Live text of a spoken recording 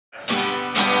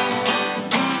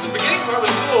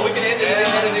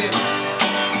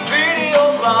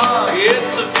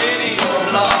a video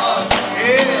blog.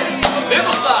 Yeah,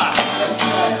 Nickel Slots.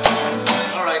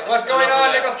 All right. What's going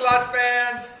on, Nickel Slots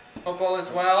fans? Hope all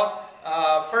is well.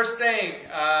 First thing,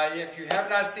 if you have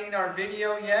not seen our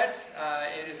video yet,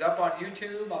 it is up on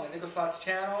YouTube on the Nickel Slots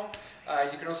channel.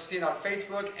 You can also see it on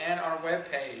Facebook and our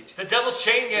webpage. The Devil's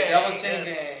Chain Gang. The Devil's Chain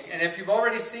Gang. And if you've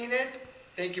already seen it,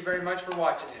 thank you very much for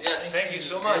watching it. Yes, thank you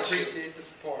so much. We appreciate the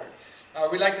support.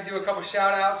 We'd like to do a couple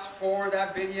shout outs for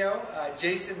that video.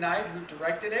 Jason Knight, who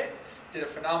directed it, did a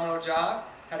phenomenal job.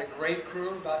 Had a great crew,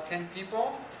 about 10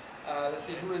 people. Let's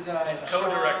see, who is his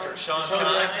co-director, Sean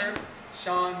Kine.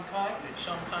 Sean Kine.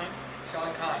 Sean Kine. Sean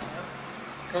Kine. Yep.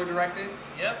 Co-directed.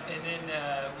 Yep, and then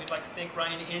we'd like to thank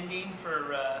Ryan Ending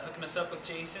for hooking us up with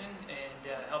Jason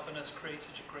and helping us create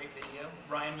such a great video.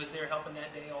 Ryan was there helping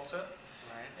that day also.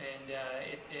 And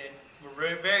we're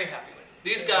very, very happy with it.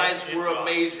 These guys were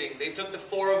amazing. They took the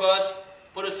four of us,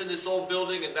 put us in this old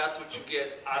building, and that's what you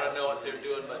get. I don't know what they're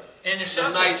doing, but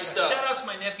nice stuff. Shout out to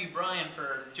my nephew Brian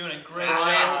for doing a great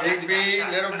job. Big B,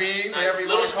 Little B, whatever you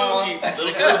want to call him.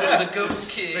 The ghost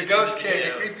kid. The ghost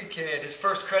kid, the creepy kid. His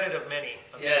first credit of many.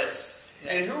 Yes.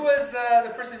 And who was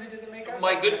the person who did the makeup?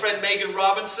 My good friend Megan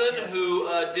Robinson, who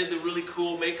did the really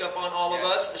cool makeup on all of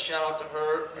us. A shout out to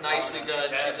her. Nicely done.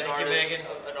 She's an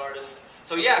artist.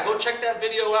 So yeah, go check that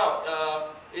video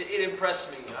out. It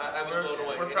impressed me. I was blown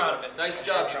away. We're proud of it. Nice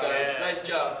job, you guys. Nice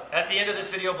job. At the end of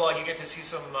this video blog, you get to see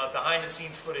some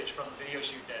behind-the-scenes footage from the video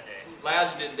shoot that day.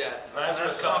 Laz did that.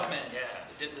 Lazarus Kaufman. Yeah.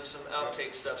 Did some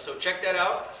outtake stuff. So check that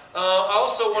out. I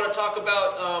also want to talk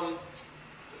about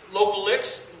Local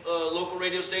Licks, local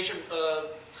radio station.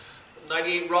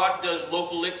 98 Rock does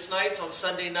Local Licks nights on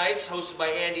Sunday nights, hosted by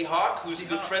Andy Hawk, who's a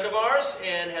good friend of ours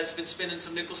and has been spinning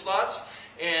some nickel slots.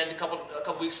 And a couple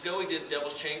weeks ago, he did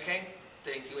Devil's Chain Gang.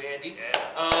 Thank you, Andy.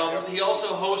 He also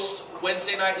hosts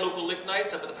Wednesday night Local Lick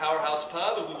Nights up at the Powerhouse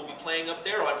Pub, and we will be playing up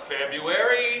there on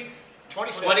February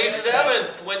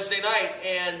 27th, Wednesday night.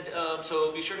 And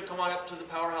so be sure to come on up to the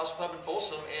Powerhouse Pub in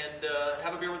Folsom and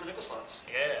have a beer with the Nickel Slots.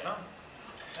 Yeah.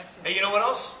 Hey, you know what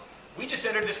else? We just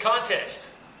entered this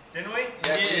contest, didn't we?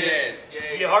 Yes, we did.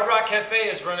 Yay. The Hard Rock Cafe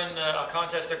is running a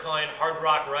contest they're calling Hard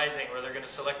Rock Rising, where they're going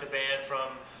to select a band from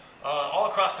all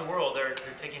across the world. They're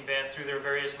taking bands through their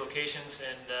various locations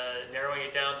and narrowing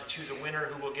it down to choose a winner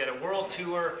who will get a world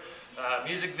tour,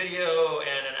 music video,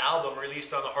 and an album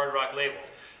released on the Hard Rock label.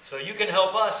 So you can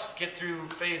help us get through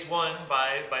phase 1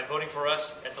 by voting for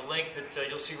us at the link that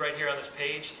you'll see right here on this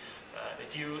page.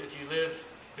 If you live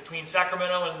between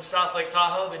Sacramento and South Lake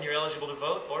Tahoe, then you're eligible to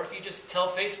vote. Or if you just tell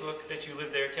Facebook that you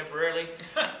live there temporarily,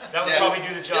 that would probably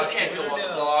do the job. This can't go on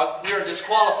the blog. We are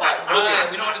disqualified.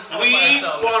 We don't want to disqualify We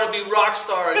ourselves. want to be rock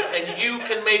stars, and you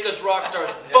can make us rock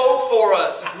stars. Vote for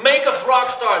us. Make us rock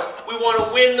stars. We want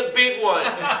to win the big one.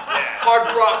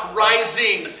 Hard Rock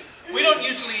Rising. We don't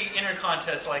usually enter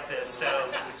contests like this, so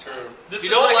This is true. If you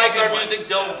don't like our music,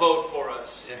 don't vote for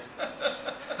us.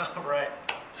 All right.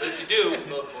 But if you do,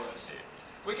 vote for us.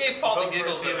 We gave Paul the Vote for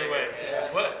giggles us either way.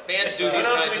 What? Bands do What these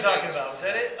else kinds are we of talking things. about? Is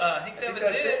that it? I think that was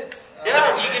that's it.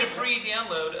 Yeah. You get a free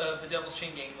download of the Devil's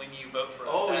Chain Gang when you vote for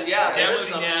us. Oh, yeah, that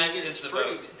is Downloading that something. is the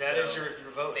Free. vote. That is your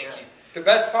vote. Thank you. The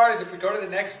best part is if we go to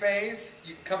the next phase,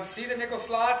 you can come see the Nickel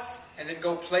Slots and then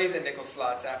go play the Nickel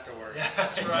Slots afterwards. Yeah,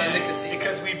 that's right. In the casino.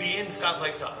 Because we'd be in South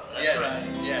Lake Tahoe. That's Yes.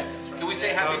 right. Yes. Can we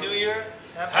say Happy New Year?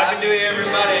 Happy New Year,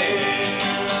 everybody.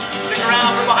 Stick around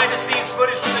for behind-the-scenes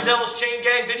footage from the Devil's Chain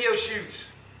Gang video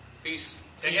shoot. Peace.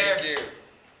 Take care. Thank you.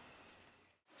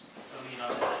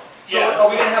 So are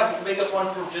we gonna have makeup on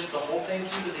for just the whole thing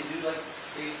too? Do they do like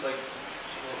stage like?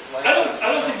 I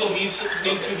don't think they'll need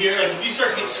to here. Like if you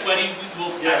start to get sweaty, we'll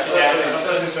Yeah, actually that's add what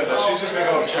it. Ceci said that. She's just gonna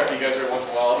go and check you guys every once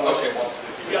in a while. Okay.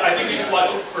 Yeah, I think we just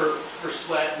watch it for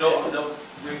sweat. No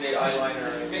ring day eyeliner or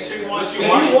anything. Make sure you want If you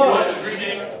want. the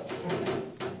 3D.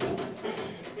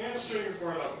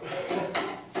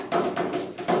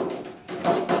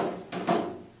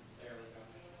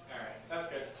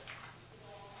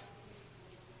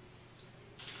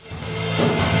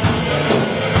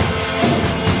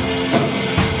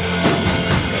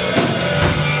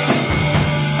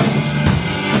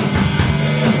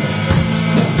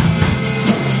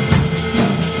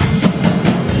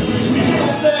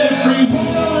 Set free,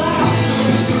 all I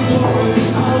know,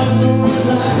 I love the word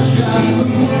like shot.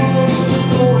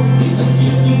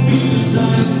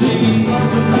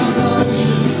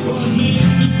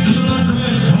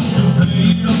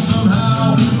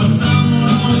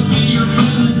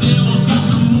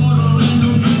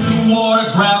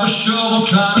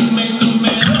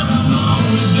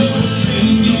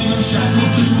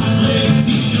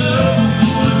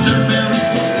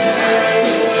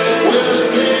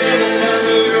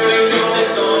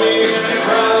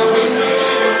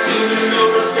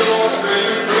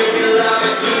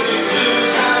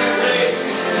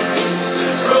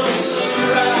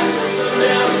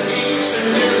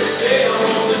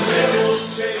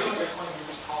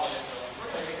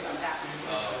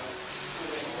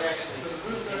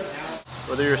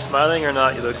 Whether you're smiling or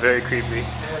not, you look very creepy.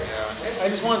 I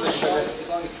just wanted to show this as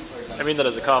long as people are done. I mean that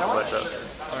as a compliment, though.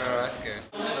 Oh, that's good.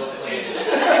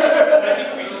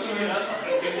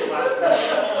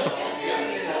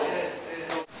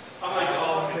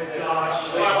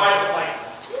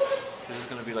 This is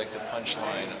gonna be like the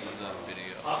punchline of the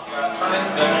video.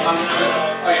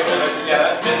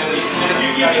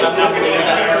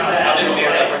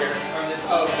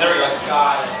 There we go.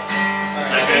 Got it.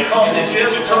 Second call. Did you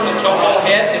have to turn the whole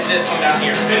head and this one down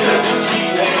here?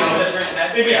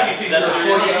 Maybe you see that's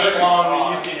 48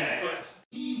 long.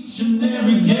 Each and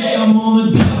every day I'm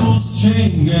on the devil's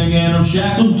chain gang and I'm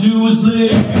shackled to his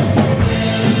leg.